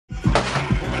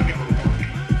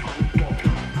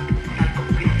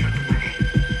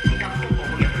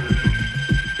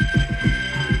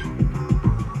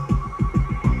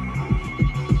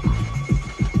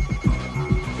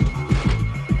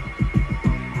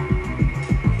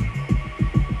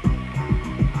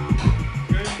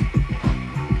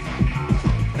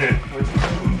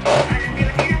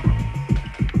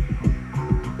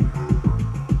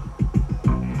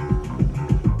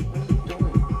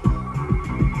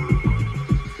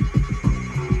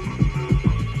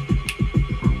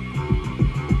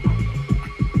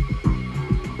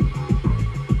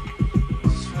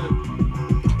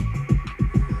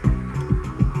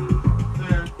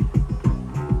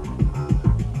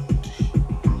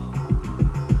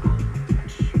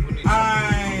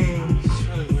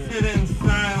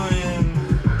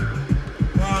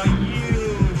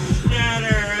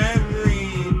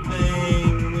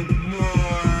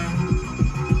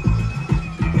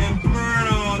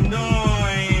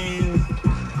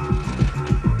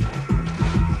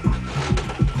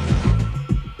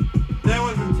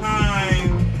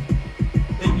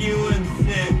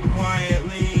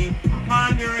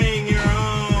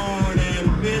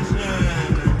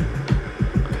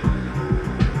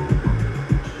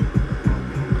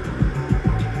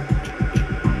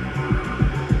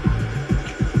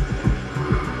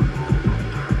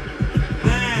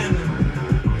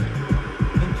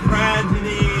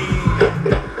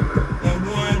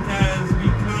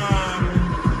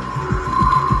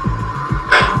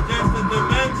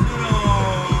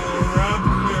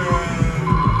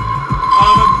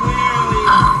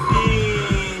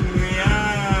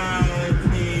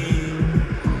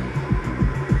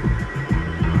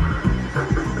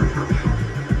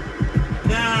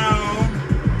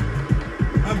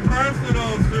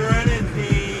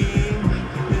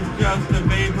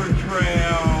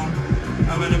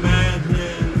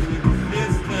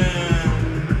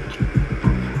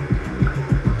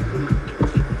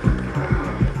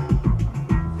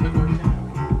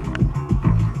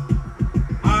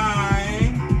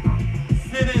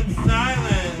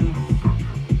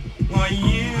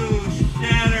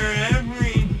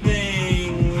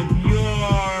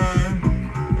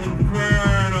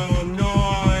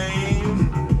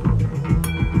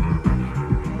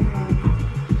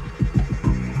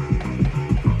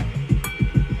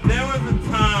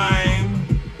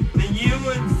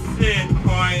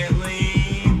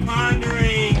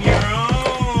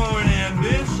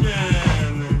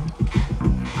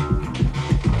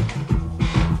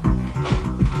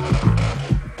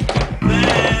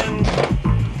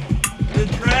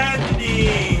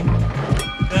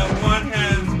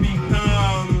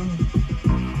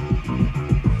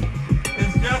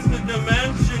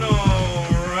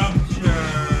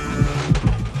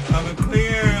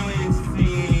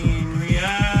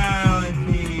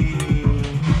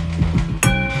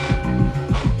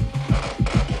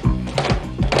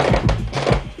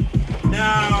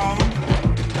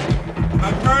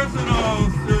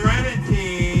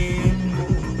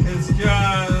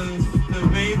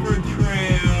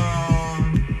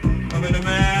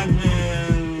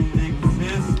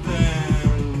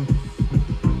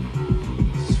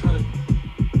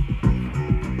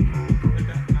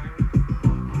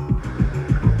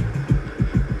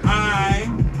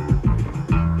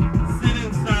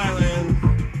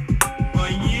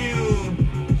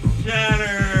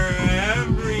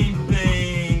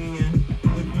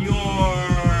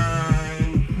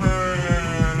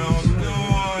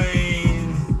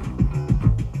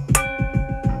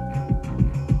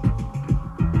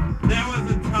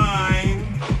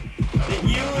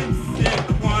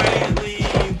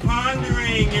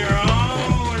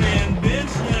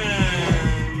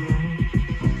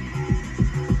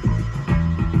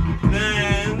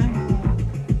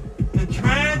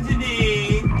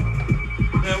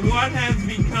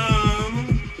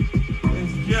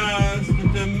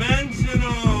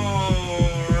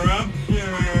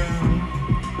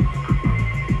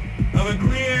of a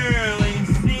clearly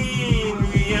seen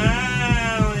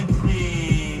reality.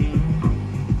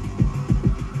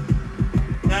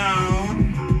 Now,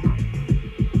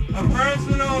 a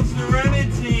personal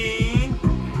serenity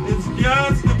is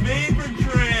just a vapor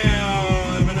trail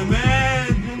of an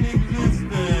imagined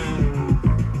existence.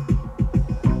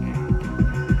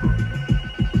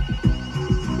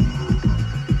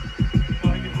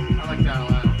 I like that a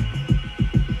lot.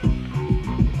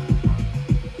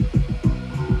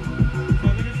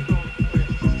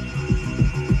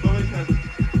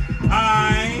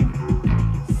 I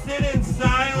sit in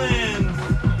silence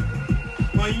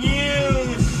while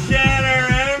you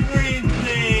shatter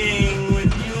everything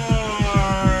with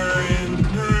your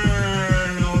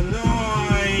internal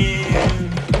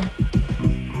noise.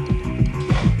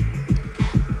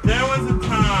 There was a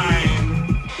time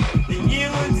that you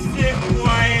would sit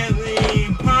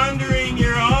quietly pondering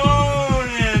your own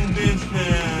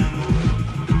ambition.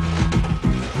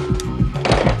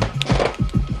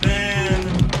 Then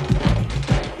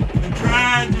the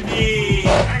tragedy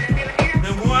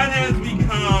that what has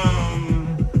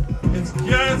become is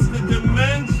just a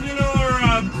dimensional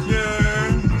rupture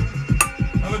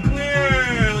of a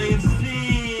clearly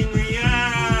seen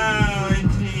reality.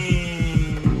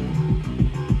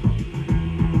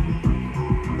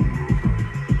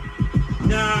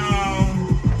 Now,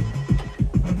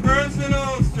 a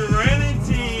personal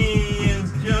serenity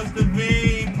is just a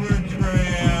vapor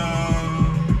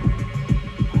trail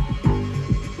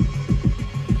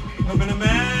of an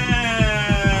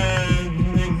imagined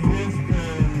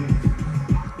existence.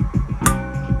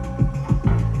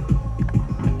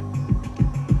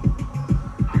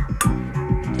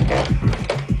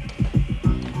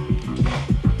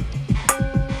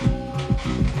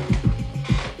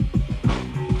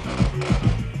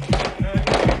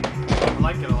 I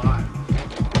like it a lot.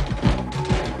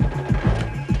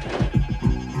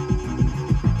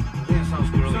 I think it sounds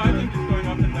really So I good. think just going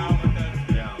up and down like that.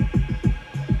 Yeah.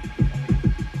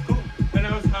 And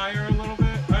I was higher a little bit.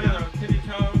 I don't know. Can you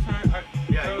tell I was trying?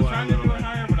 Yeah, I you was were trying a to do little it bit.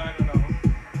 higher, but I don't know.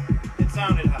 It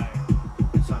sounded higher.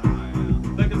 It sounded high,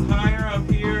 yeah. Like it's higher up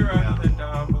here rather than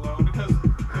down below. Because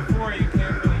before you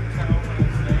can't really tell what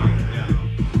it's saying. Yeah.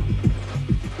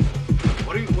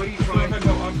 What are you So trying if I to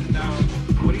go up and down.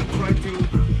 What do you try to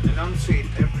enunciate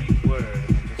every word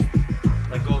and just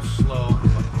like go slow,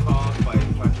 but talk by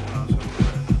trying to pronounce every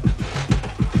word?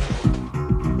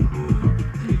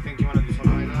 Do you think you want to do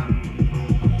something like that?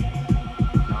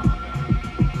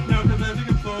 No, No, because I think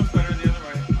it flows better the other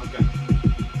way. okay.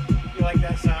 You like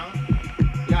that sound?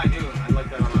 Yeah, I do. I like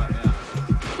that a lot. Yeah.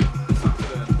 That sounds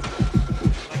good.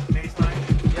 Like the bass line?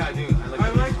 Yeah, I do. I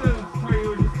like the part you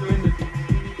were just doing the.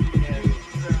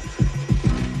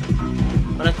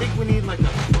 But I think we need like a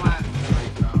flat,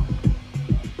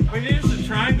 We need just a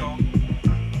triangle.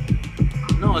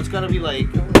 no, it's gotta be like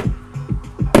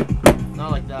not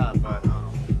like that, but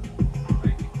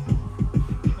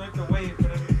Like the way you put